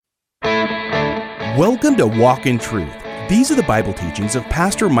Welcome to Walk in Truth. These are the Bible teachings of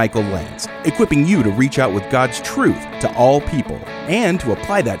Pastor Michael Lentz, equipping you to reach out with God's truth to all people and to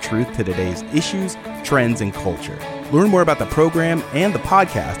apply that truth to today's issues, trends, and culture. Learn more about the program and the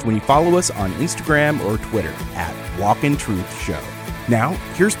podcast when you follow us on Instagram or Twitter at Walk in Truth Show. Now,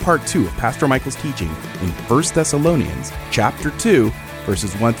 here's part 2 of Pastor Michael's teaching in 1 Thessalonians chapter 2,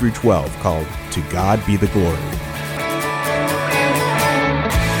 verses 1 through 12, called To God Be the Glory.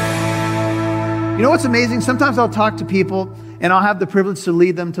 You know what's amazing? Sometimes I'll talk to people and I'll have the privilege to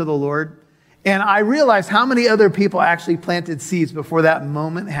lead them to the Lord. And I realize how many other people actually planted seeds before that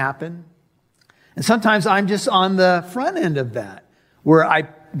moment happened. And sometimes I'm just on the front end of that, where I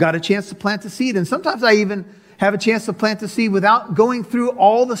got a chance to plant a seed. And sometimes I even have a chance to plant a seed without going through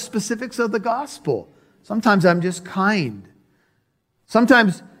all the specifics of the gospel. Sometimes I'm just kind.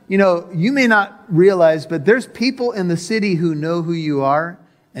 Sometimes, you may not realize, but there's people in the city who know who you are.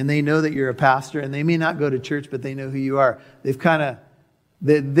 And they know that you're a pastor, and they may not go to church, but they know who you are. They've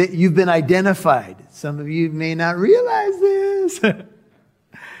you've been identified. Some of you may not realize this.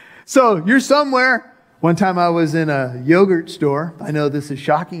 So you're somewhere. One time I was in a yogurt store. I know this is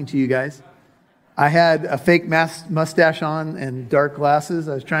shocking to you guys. I had a fake mustache on and dark glasses.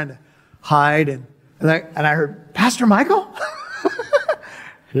 I was trying to hide, and I heard, Pastor Michael?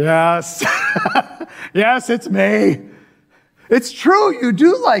 Yes. Yes, it's me. It's true, you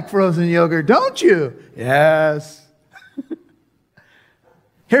do like frozen yogurt, don't you? Yes.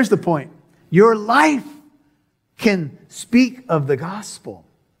 Here's the point. Your life can speak of the gospel.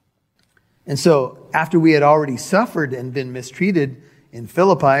 And so, after we had already suffered and been mistreated in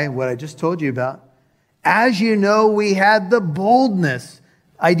Philippi, what I just told you about, as you know, we had the boldness,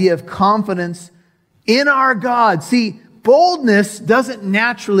 idea of confidence in our God. See, boldness doesn't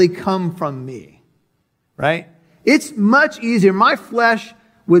naturally come from me, right? It's much easier. My flesh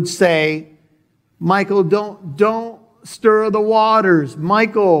would say, Michael, don't stir the waters.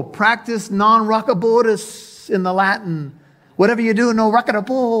 Michael, practice non rockabotus in the Latin. Whatever you do, no rocking a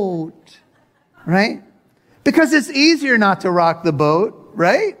boat. Right? Because it's easier not to rock the boat,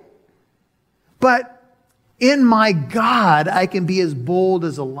 right? But in my God, I can be as bold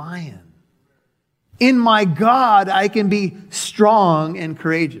as a lion. In my God, I can be strong and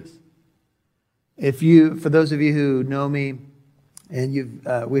courageous. For those of you who know me, and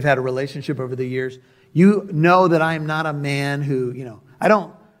we've had a relationship over the years, you know that I'm not a man who, I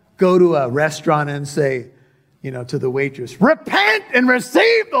don't go to a restaurant and say, to the waitress, repent and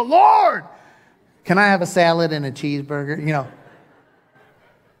receive the Lord. Can I have a salad and a cheeseburger?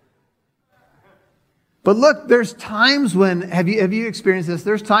 But look, there's times when, have you experienced this?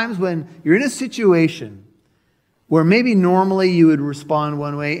 There's times when you're in a situation where maybe normally you would respond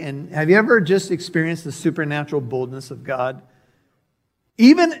one way. And have you ever just experienced the supernatural boldness of God?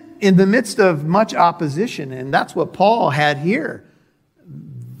 Even in the midst of much opposition, and that's what Paul had here.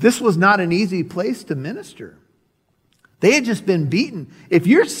 This was not an easy place to minister. They had just been beaten. If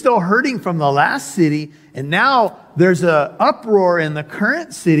you're still hurting from the last city, and now there's an uproar in the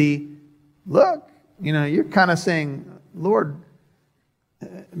current city, look, you're kind of saying, Lord,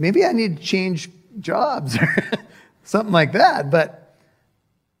 maybe I need to change jobs. Something like that. But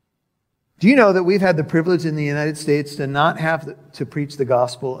do you know that we've had the privilege in the United States to not have to preach the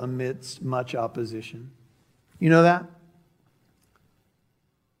gospel amidst much opposition? You know that?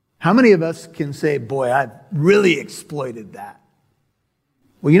 How many of us can say, boy, I've really exploited that?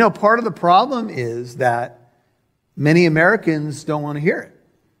 Well, part of the problem is that many Americans don't want to hear it.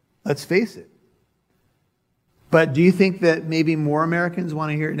 Let's face it. But do you think that maybe more Americans want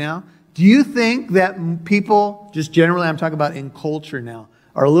to hear it now? Do you think that people, just generally, I'm talking about in culture now,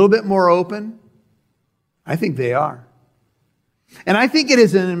 are a little bit more open? I think they are. And I think it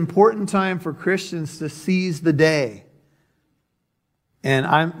is an important time for Christians to seize the day. And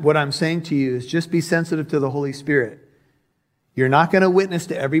what I'm saying to you is just be sensitive to the Holy Spirit. You're not going to witness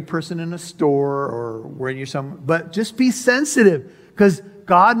to every person in a store or where you're somewhere, but just be sensitive, because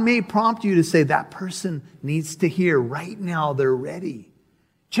God may prompt you to say that person needs to hear right now. They're ready.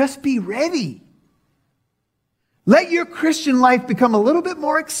 Just be ready. Let your Christian life become a little bit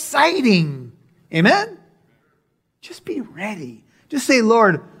more exciting. Amen? Just be ready. Just say,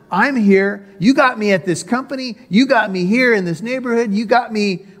 Lord, I'm here. You got me at this company. You got me here in this neighborhood. You got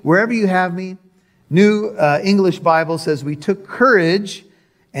me wherever you have me. New English Bible says, we took courage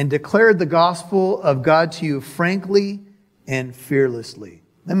and declared the gospel of God to you frankly and fearlessly.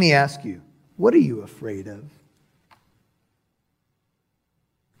 Let me ask you, what are you afraid of?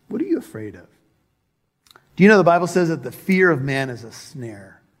 What are you afraid of? Do you know the Bible says that the fear of man is a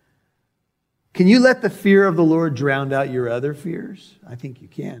snare? Can you let the fear of the Lord drown out your other fears? I think you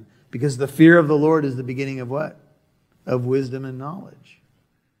can. Because the fear of the Lord is the beginning of what? Of wisdom and knowledge.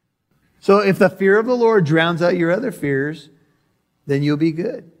 So if the fear of the Lord drowns out your other fears, then you'll be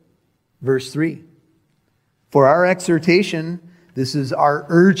good. Verse 3. For our exhortation, this is our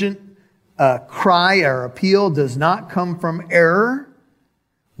urgent cry, our appeal, does not come from error.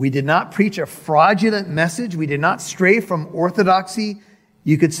 We did not preach a fraudulent message. We did not stray from orthodoxy,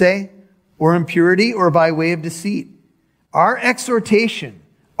 you could say, or impurity, or by way of deceit. Our exhortation,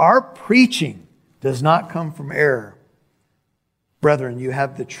 our preaching does not come from error. Brethren, you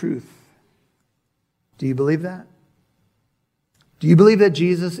have the truth. Do you believe that? Do you believe that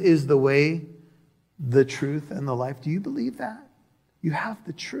Jesus is the way, the truth, and the life? Do you believe that? You have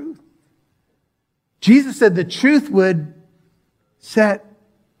the truth. Jesus said the truth would set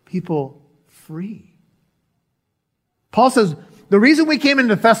people free. Paul says, the reason we came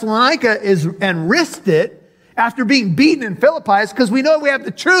into Thessalonica and risked it after being beaten in Philippi is because we know we have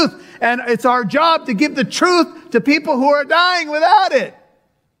the truth, and it's our job to give the truth to people who are dying without it.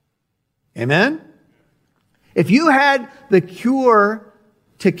 Amen? If you had the cure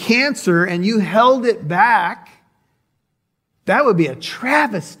to cancer and you held it back, that would be a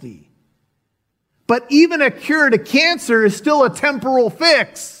travesty. But even a cure to cancer is still a temporal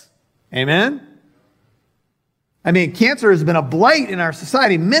fix. Amen? I mean, cancer has been a blight in our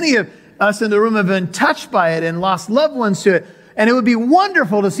society. Many of us in the room have been touched by it and lost loved ones to it. And it would be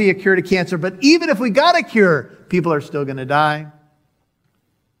wonderful to see a cure to cancer. But even if we got a cure, people are still going to die.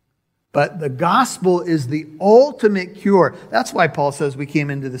 But the gospel is the ultimate cure. That's why Paul says we came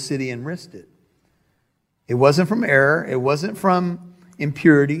into the city and risked it. It wasn't from error. It wasn't from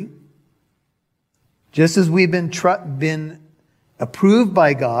impurity. Just as we've been approved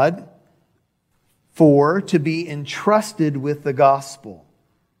by God to be entrusted with the gospel.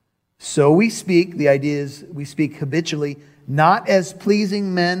 So we speak, the idea is we speak habitually, not as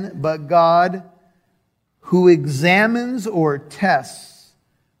pleasing men, but God who examines or tests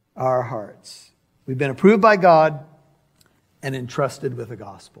our hearts. We've been approved by God and entrusted with the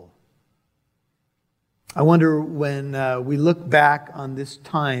gospel. I wonder when we look back on this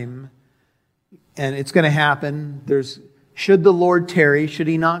time, and it's going to happen, should the Lord tarry, should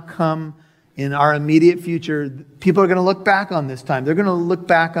He not come in our immediate future, people are going to look back on this time. They're going to look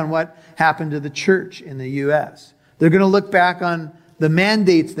back on what happened to the church in the U.S. They're going to look back on the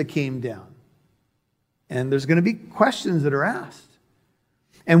mandates that came down. And there's going to be questions that are asked.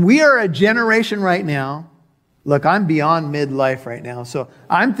 And we are a generation right now. Look, I'm beyond midlife right now. So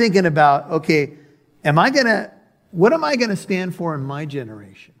I'm thinking about, okay, what am I going to stand for in my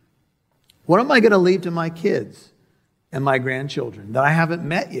generation? What am I going to leave to my kids and my grandchildren that I haven't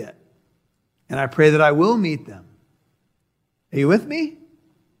met yet? And I pray that I will meet them. Are you with me?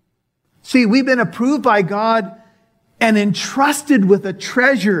 See, we've been approved by God and entrusted with a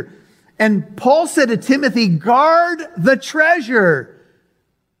treasure. And Paul said to Timothy, guard the treasure.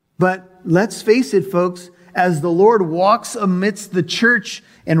 But let's face it, folks, as the Lord walks amidst the church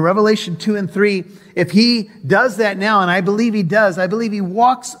in Revelation 2 and 3, if He does that now, and I believe He does, I believe He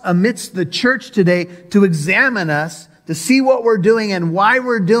walks amidst the church today to examine us, to see what we're doing and why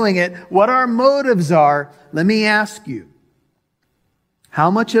we're doing it, what our motives are. Let me ask you,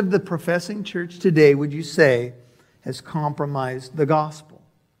 how much of the professing church today would you say has compromised the gospel?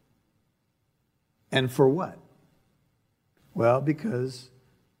 And for what? Well, because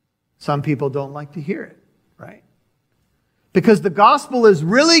some people don't like to hear it, right? Because the gospel is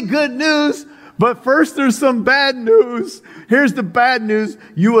really good news, but first there's some bad news. Here's the bad news.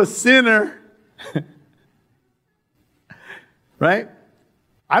 You a sinner. Right?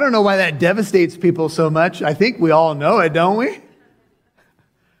 I don't know why that devastates people so much. I think we all know it, don't we?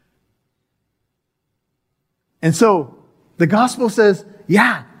 And so the gospel says,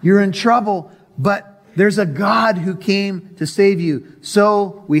 yeah, you're in trouble, but there's a God who came to save you.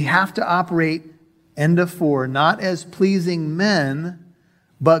 So we have to operate, end of 4, not as pleasing men,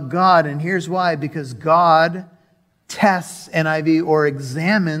 but God. And here's why. Because God tests, NIV, or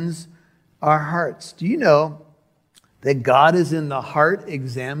examines our hearts. Do you know that God is in the heart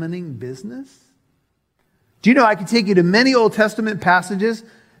examining business? Do you know I can take you to many Old Testament passages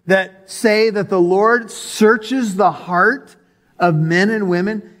that say that the Lord searches the heart of men and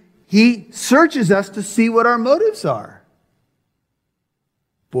women? He searches us to see what our motives are.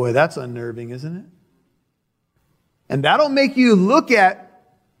 Boy, that's unnerving, isn't it? And that'll make you look at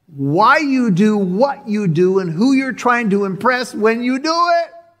why you do what you do and who you're trying to impress when you do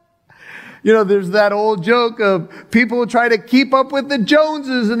it. You know, there's that old joke of people try to keep up with the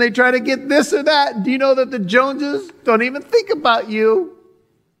Joneses and they try to get this or that. Do you know that the Joneses don't even think about you?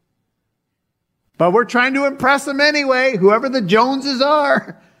 But we're trying to impress them anyway, whoever the Joneses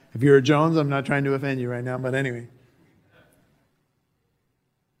are. If you're a Jones, I'm not trying to offend you right now, but anyway.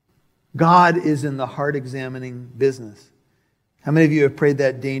 God is in the heart examining business. How many of you have prayed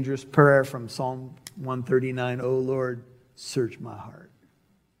that dangerous prayer from Psalm 139? Oh Lord, search my heart.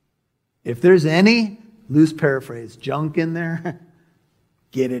 If there's any, loose paraphrase, junk in there,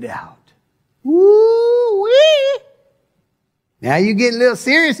 get it out. Woo-wee! Now you get a little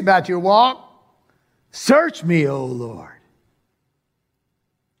serious about your walk. Search me, O Lord.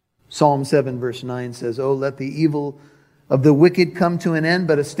 Psalm 7 verse 9 says, Oh, let the evil of the wicked come to an end,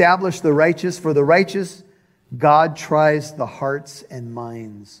 but establish the righteous. For the righteous, God tries the hearts and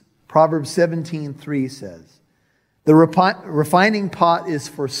minds. Proverbs 17:3 says, The refining pot is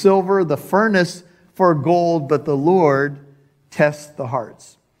for silver, the furnace for gold, but the Lord tests the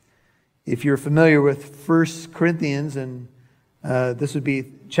hearts. If you're familiar with 1 Corinthians, and this would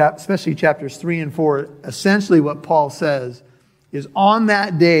be especially chapters 3 and 4, essentially what Paul says is on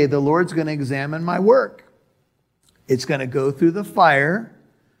that day, the Lord's going to examine my work. It's going to go through the fire.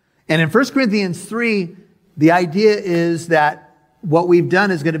 And in 1 Corinthians 3, the idea is that what we've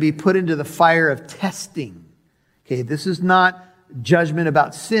done is going to be put into the fire of testing. Okay, this is not judgment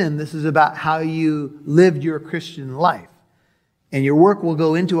about sin. This is about how you lived your Christian life. And your work will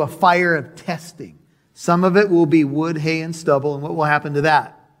go into a fire of testing. Some of it will be wood, hay, and stubble. And what will happen to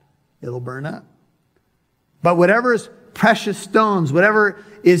that? It'll burn up. But whatever is precious stones, whatever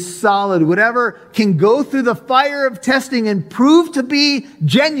is solid, whatever can go through the fire of testing and prove to be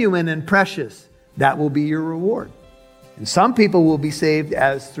genuine and precious, that will be your reward. And some people will be saved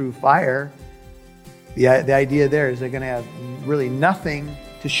as through fire. The idea there is they're going to have really nothing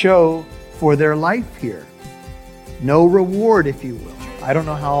to show for their life here. No reward, if you will. I don't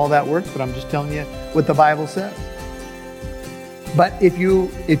know how all that works, but I'm just telling you what the Bible says. But if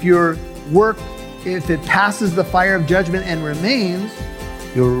your work, if it passes the fire of judgment and remains,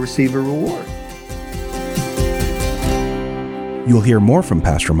 you'll receive a reward. You'll hear more from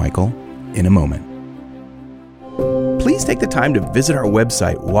Pastor Michael in a moment. Please take the time to visit our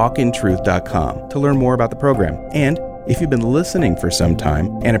website, walkintruth.com, to learn more about the program. And if you've been listening for some time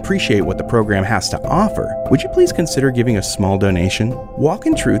and appreciate what the program has to offer, would you please consider giving a small donation? Walk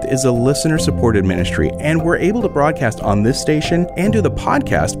in Truth is a listener-supported ministry, and we're able to broadcast on this station and do the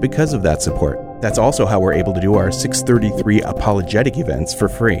podcast because of that support. That's also how we're able to do our 633 apologetic events for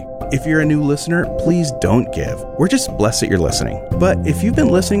free. If you're a new listener, please don't give. We're just blessed that you're listening. But if you've been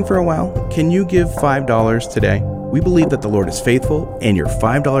listening for a while, can you give $5 today? We believe that the Lord is faithful, and your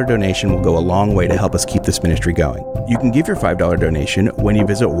 $5 donation will go a long way to help us keep this ministry going. You can give your $5 donation when you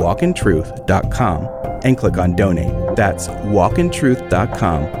visit walkintruth.com and click on Donate. That's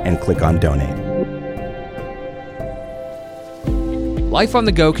walkintruth.com and click on Donate. Life on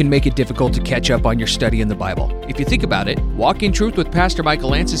the go can make it difficult to catch up on your study in the Bible. If you think about it, Walk in Truth with Pastor Michael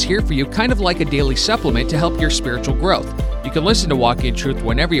Lance is here for you kind of like a daily supplement to help your spiritual growth. You can listen to Walk in Truth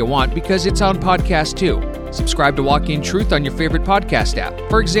whenever you want because it's on podcast too. Subscribe to Walk in Truth on your favorite podcast app.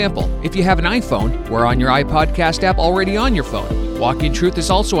 For example, if you have an iPhone, we're on your iPodcast app already on your phone. Walk in Truth is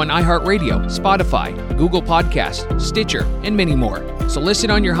also on iHeartRadio, Spotify, Google Podcasts, Stitcher, and many more. So listen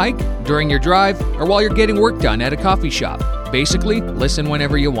on your hike, during your drive, or while you're getting work done at a coffee shop. Basically, listen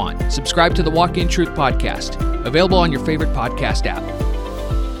whenever you want. Subscribe to the Walk in Truth podcast, available on your favorite podcast app.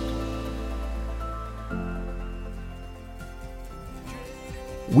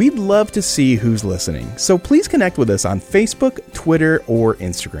 We'd love to see who's listening, so please connect with us on Facebook, Twitter, or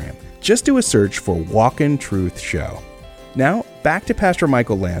Instagram. Just do a search for Walk in Truth Show. Now, back to Pastor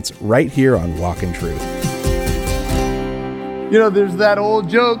Michael Lance right here on Walk in Truth. You know, there's that old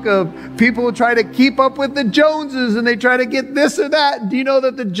joke of people try to keep up with the Joneses and they try to get this or that. Do you know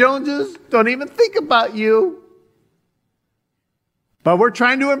that the Joneses don't even think about you? But we're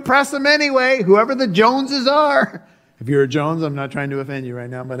trying to impress them anyway, whoever the Joneses are. If you're a Jones, I'm not trying to offend you right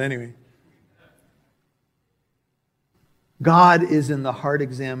now, but anyway. God is in the heart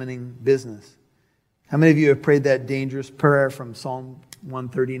examining business. How many of you have prayed that dangerous prayer from Psalm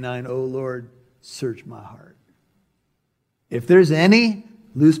 139? Oh Lord, search my heart. If there's any,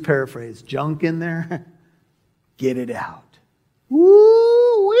 loose paraphrase, junk in there, get it out.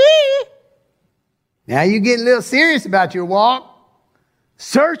 Woo-wee! Now you get a little serious about your walk.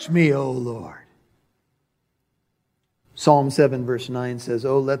 Search me, O Lord. Psalm 7 verse 9 says,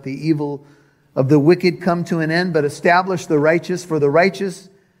 Oh, let the evil of the wicked come to an end, but establish the righteous. For the righteous,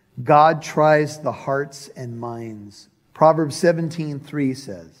 God tries the hearts and minds. Proverbs 17:3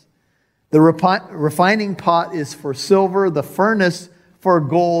 says, The refining pot is for silver, the furnace for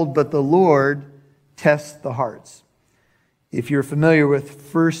gold, but the Lord tests the hearts. If you're familiar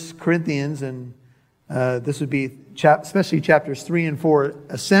with 1 Corinthians, and this would be especially chapters 3 and 4,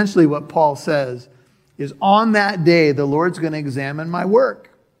 essentially what Paul says is on that day, the Lord's going to examine my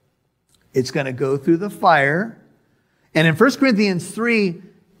work. It's going to go through the fire. And in 1 Corinthians 3,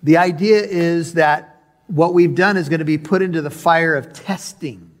 the idea is that what we've done is going to be put into the fire of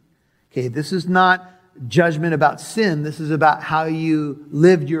testing. Okay, this is not judgment about sin. This is about how you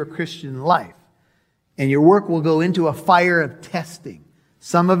lived your Christian life. And your work will go into a fire of testing.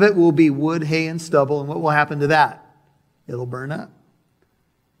 Some of it will be wood, hay, and stubble. And what will happen to that? It'll burn up.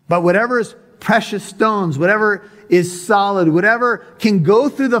 But whatever is precious stones, whatever is solid, whatever can go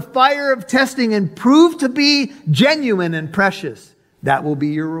through the fire of testing and prove to be genuine and precious, that will be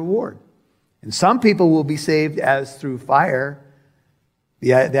your reward. And some people will be saved as through fire.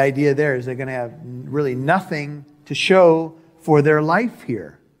 The idea there is they're going to have really nothing to show for their life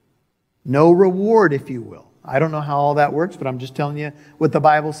here. No reward, if you will. I don't know how all that works, but I'm just telling you what the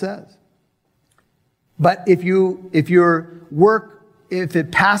Bible says. But if your work, if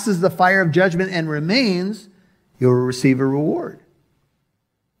it passes the fire of judgment and remains, you'll receive a reward.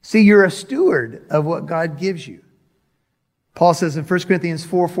 See, you're a steward of what God gives you. Paul says in 1 Corinthians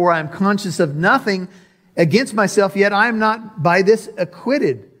 4:4, I am conscious of nothing against myself, yet I am not by this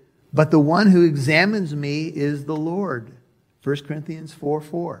acquitted. But the one who examines me is the Lord. 1 Corinthians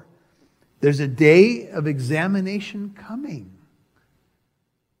 4:4. There's a day of examination coming.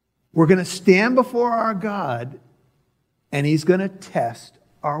 We're going to stand before our God, and He's going to test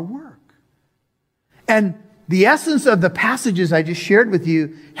our work. And the essence of the passages I just shared with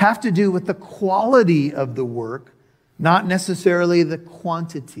you have to do with the quality of the work, not necessarily the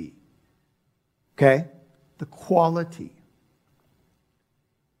quantity. Okay? The quality.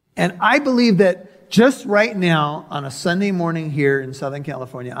 And I believe that just right now, on a Sunday morning here in Southern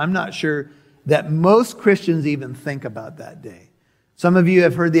California, I'm not sure that most Christians even think about that day. Some of you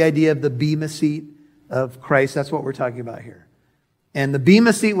have heard the idea of the bema seat of Christ. That's what we're talking about here. And the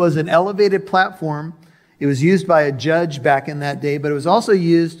bema seat was an elevated platform. It was used by a judge back in that day, but it was also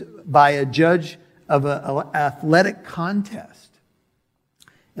used by a judge of an athletic contest.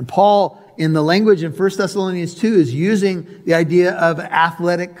 And Paul, in the language in 1 Thessalonians 2, is using the idea of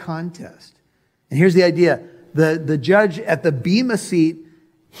athletic contest. And here's the idea. The judge at the bema seat,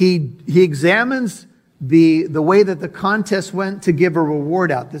 he examines the way that the contest went to give a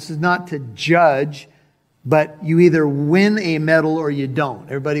reward out. This is not to judge, but you either win a medal or you don't.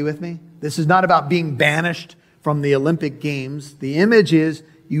 Everybody with me? This is not about being banished from the Olympic Games. The image is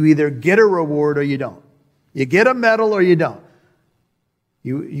you either get a reward or you don't. You get a medal or you don't.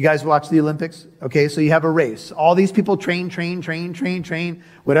 You guys watch the Olympics? Okay, so you have a race. All these people train.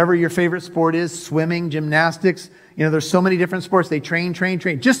 Whatever your favorite sport is, swimming, gymnastics. You know, there's so many different sports. They train.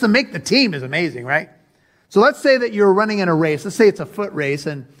 Just to make the team is amazing, right? So let's say that you're running in a race. Let's say it's a foot race.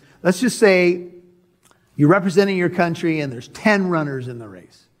 And let's just say you're representing your country and there's 10 runners in the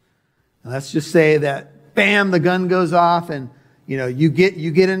race. And let's just say that, bam, the gun goes off and you know, you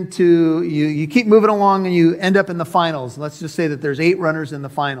keep moving along and you end up in the finals. Let's just say that there's 8 runners in the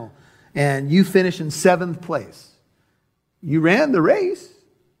final and you finish in 7th place. You ran the race,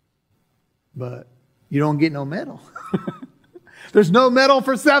 but you don't get no medal. There's no medal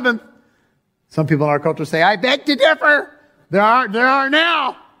for 7th. Some people in our culture say, I beg to differ. There are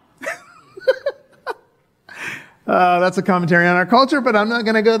now. That's a commentary on our culture, but I'm not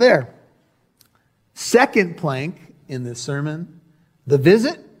going to go there. Second plank in this sermon, the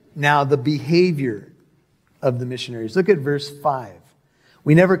visit, now the behavior of the missionaries. Look at verse 5.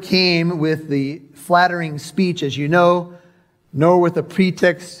 We never came with the flattering speech, as you know, nor with a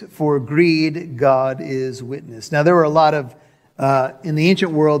pretext for greed. God is witness. Now, there were a lot of, in the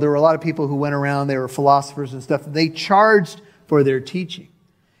ancient world, there were a lot of people who went around, they were philosophers and stuff. They charged for their teaching.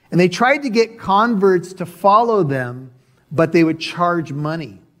 And they tried to get converts to follow them, but they would charge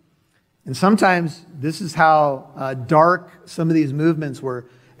money. And sometimes this is how dark some of these movements were.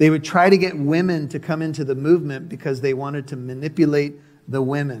 They would try to get women to come into the movement because they wanted to manipulate the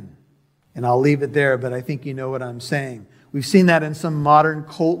women. And I'll leave it there, but I think you know what I'm saying. We've seen that in some modern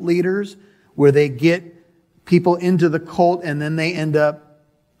cult leaders where they get people into the cult and then they end up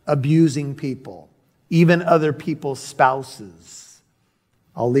abusing people, even other people's spouses.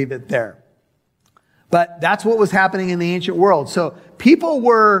 I'll leave it there. But that's what was happening in the ancient world. So people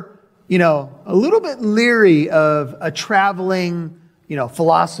were, you know, a little bit leery of a traveling, you know,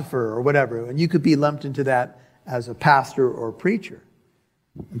 philosopher or whatever. And you could be lumped into that as a pastor or preacher.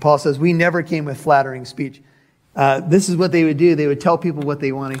 And Paul says, we never came with flattering speech. This is what they would do. They would tell people what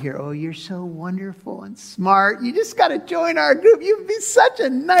they want to hear. Oh, you're so wonderful and smart. You just got to join our group. You'd be such a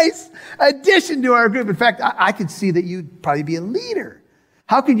nice addition to our group. In fact, I could see that you'd probably be a leader.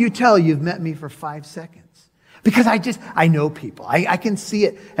 How can you tell you've met me for 5 seconds? Because I know people. I can see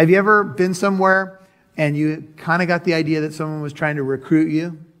it. Have you ever been somewhere and you kind of got the idea that someone was trying to recruit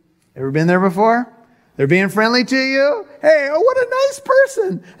you? Ever been there before? They're being friendly to you. Hey, oh, what a nice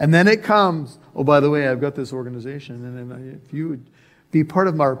person. And then it comes, oh, by the way, I've got this organization. And if you would be part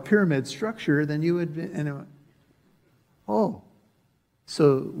of our pyramid structure, then you would be, and it went, oh,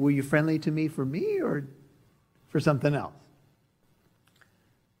 so were you friendly to me or for something else?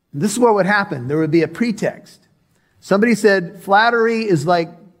 And this is what would happen. There would be a pretext. Somebody said, flattery is like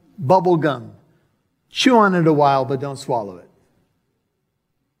bubble gum. Chew on it a while, but don't swallow it.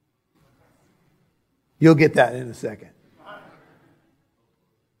 You'll get that in a second.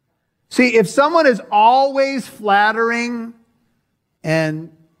 See, if someone is always flattering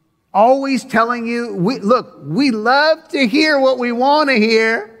and always telling you, we love to hear what we want to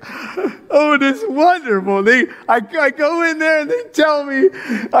hear. Oh, it is wonderful. I go in there and they tell me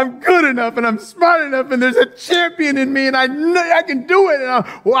I'm good enough and I'm smart enough and there's a champion in me and I know I can do it. And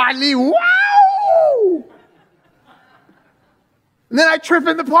wow! And then I trip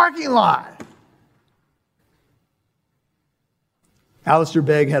in the parking lot. Alistair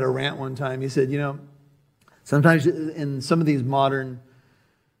Begg had a rant one time. He said, sometimes in some of these modern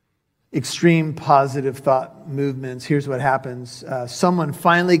extreme positive thought movements, here's what happens. Someone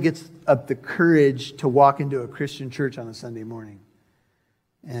finally gets up the courage to walk into a Christian church on a Sunday morning.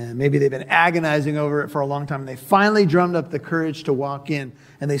 And maybe they've been agonizing over it for a long time. And they finally drummed up the courage to walk in.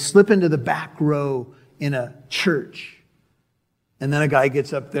 And they slip into the back row in a church. And then a guy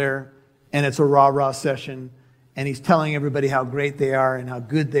gets up there and it's a rah-rah session. And he's telling everybody how great they are and how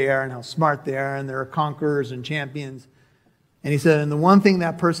good they are and how smart they are. And they're conquerors and champions. And he said, and the one thing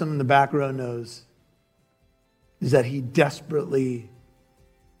that person in the back row knows is that he desperately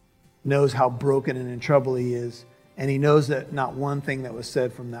knows how broken and in trouble he is. And he knows that not one thing that was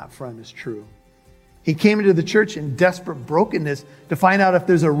said from that front is true. He came into the church in desperate brokenness to find out if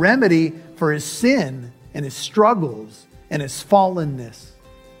there's a remedy for his sin and his struggles and his fallenness.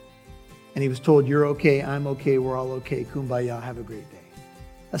 And he was told, you're okay, I'm okay, we're all okay, kumbaya, have a great day.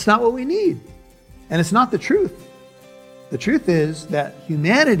 That's not what we need. And it's not the truth. The truth is that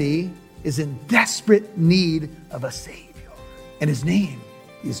humanity is in desperate need of a Savior. And his name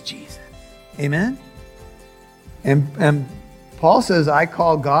is Jesus. Amen? And Paul says, I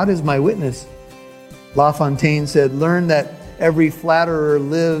call God as my witness. La Fontaine said, learn that every flatterer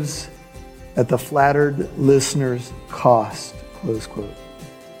lives at the flattered listener's cost. Close quote.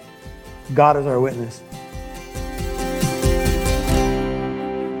 God is our witness.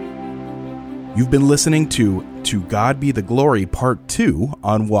 You've been listening to God Be the Glory Part 2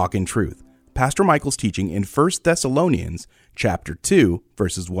 on Walk in Truth. Pastor Michael's teaching in 1 Thessalonians chapter 2,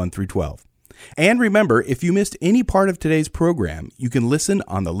 verses 1 through 12. And remember, if you missed any part of today's program, you can listen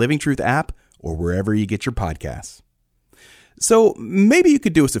on the Living Truth app or wherever you get your podcasts. So maybe you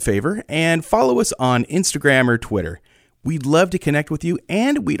could do us a favor and follow us on Instagram or Twitter. We'd love to connect with you,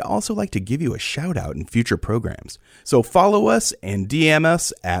 and we'd also like to give you a shout out in future programs. So follow us and DM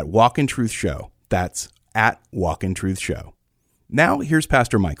us at Walk in Truth Show. That's at Walk in Truth Show. Now, here's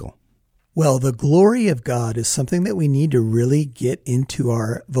Pastor Michael. Well, the glory of God is something that we need to really get into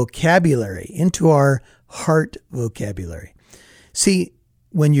our vocabulary, into our heart vocabulary. See,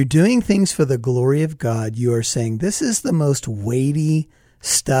 when you're doing things for the glory of God, you are saying, this is the most weighty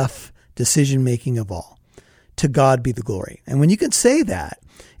stuff, decision-making of all. To God be the glory. And when you can say that,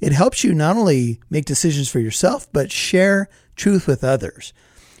 it helps you not only make decisions for yourself, but share truth with others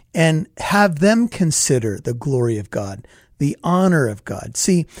and have them consider the glory of God, the honor of God.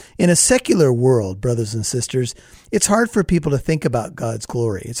 See, in a secular world, brothers and sisters, it's hard for people to think about God's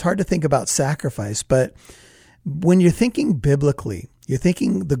glory. It's hard to think about sacrifice, but when you're thinking biblically, you're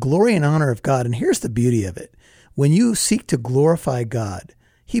thinking the glory and honor of God. And here's the beauty of it. When you seek to glorify God,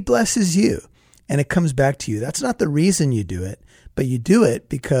 He blesses you. And it comes back to you. That's not the reason you do it, but you do it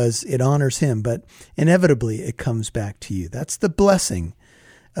because it honors Him. But inevitably, it comes back to you. That's the blessing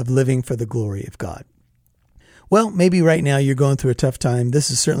of living for the glory of God. Well, maybe right now you're going through a tough time. This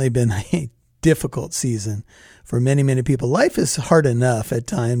has certainly been a difficult season for many, many people. Life is hard enough at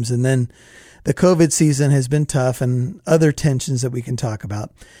times. And then the COVID season has been tough and other tensions that we can talk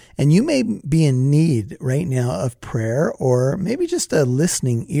about. And you may be in need right now of prayer or maybe just a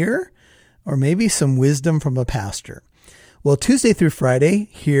listening ear, or maybe some wisdom from a pastor. Well, Tuesday through Friday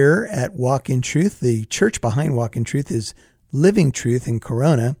here at Walk in Truth, the church behind Walk in Truth is Living Truth in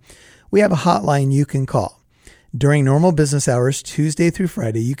Corona. We have a hotline you can call. During normal business hours, Tuesday through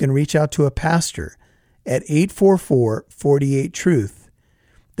Friday, you can reach out to a pastor at 844-48-TRUTH.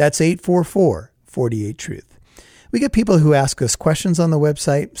 That's 844-48-TRUTH. We get people who ask us questions on the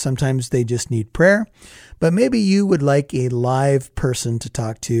website. Sometimes they just need prayer, but maybe you would like a live person to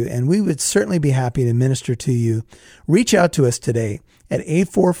talk to, and we would certainly be happy to minister to you. Reach out to us today at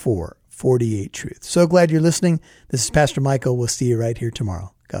 844-48-TRUTH. So glad you're listening. This is Pastor Michael. We'll see you right here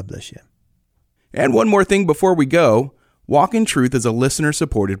tomorrow. God bless you. And one more thing before we go, Walk in Truth is a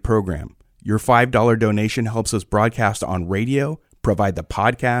listener-supported program. Your $5 donation helps us broadcast on radio, provide the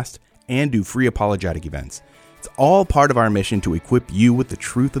podcast, and do free apologetic events. It's all part of our mission to equip you with the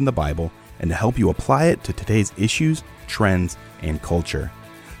truth in the Bible and to help you apply it to today's issues, trends, and culture.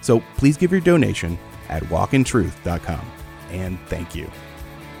 So please give your donation at walkintruth.com. And thank you.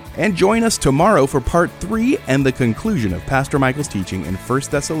 And join us tomorrow for part 3 and the conclusion of Pastor Michael's teaching in 1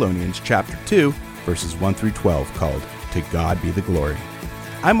 Thessalonians chapter 2, verses 1 through 12, called To God Be the Glory.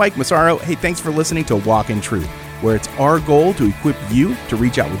 I'm Mike Massaro. Hey, thanks for listening to Walk in Truth, where it's our goal to equip you to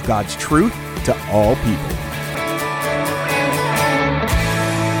reach out with God's truth to all people.